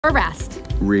arrest.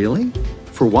 Really?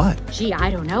 For what? Gee,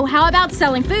 I don't know. How about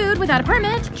selling food without a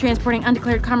permit? Transporting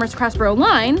undeclared commerce across borough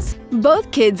lines?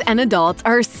 Both kids and adults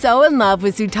are so in love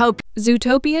with Zootopia.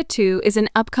 Zootopia 2 is an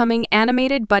upcoming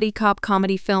animated buddy cop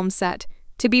comedy film set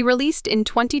to be released in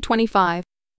 2025.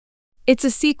 It's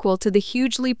a sequel to the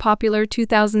hugely popular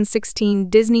 2016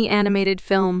 Disney animated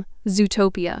film,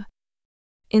 Zootopia.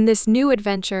 In this new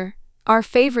adventure, our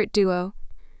favorite duo,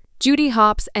 Judy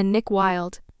Hopps and Nick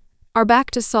Wilde, are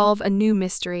back to solve a new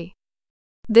mystery.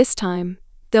 This time,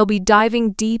 they'll be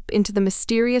diving deep into the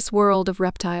mysterious world of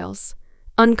reptiles,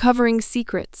 uncovering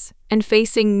secrets and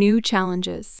facing new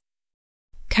challenges.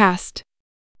 Cast: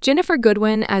 Ginnifer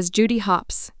Goodwin as Judy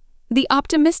Hopps, the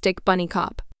optimistic bunny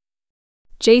cop.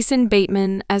 Jason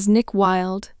Bateman as Nick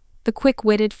Wilde, the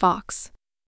quick-witted fox.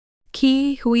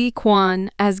 Ke Huy Quan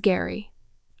as Gary,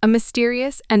 a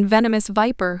mysterious and venomous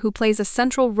viper who plays a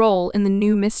central role in the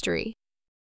new mystery.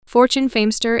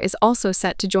 Feimster is also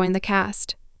set to join the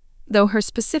cast, though her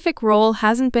specific role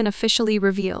hasn't been officially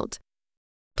revealed.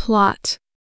 Plot: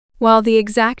 while the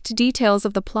exact details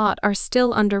of the plot are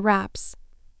still under wraps,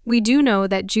 we do know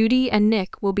that Judy and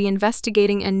Nick will be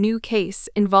investigating a new case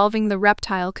involving the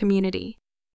reptile community.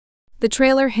 The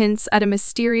trailer hints at a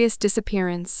mysterious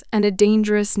disappearance and a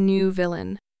dangerous new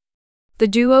villain. The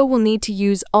duo will need to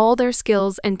use all their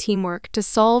skills and teamwork to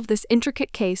solve this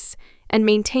intricate case and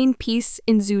maintain peace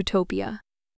in Zootopia.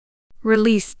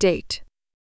 Release date: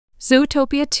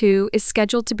 Zootopia 2 is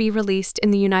scheduled to be released in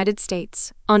the United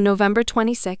States on November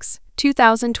 26,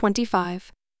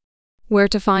 2025. Where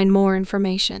to find more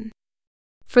information?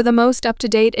 For the most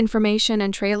up-to-date information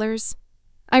and trailers,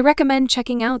 I recommend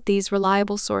checking out these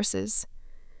reliable sources.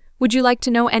 Would you like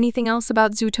to know anything else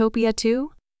about Zootopia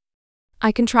 2?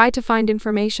 I can try to find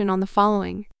information on the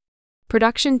following: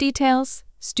 production details,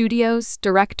 studios,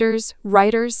 directors,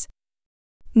 writers,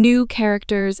 new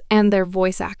characters and their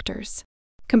voice actors,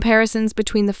 comparisons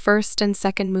between the first and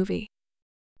second movie,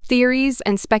 theories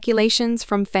and speculations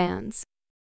from fans.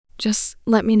 Just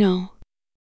let me know.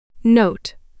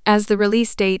 Note, as the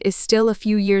release date is still a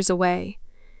few years away,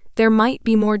 there might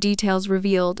be more details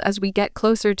revealed as we get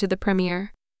closer to the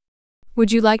premiere.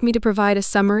 Would you like me to provide a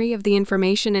summary of the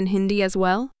information in Hindi as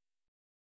well?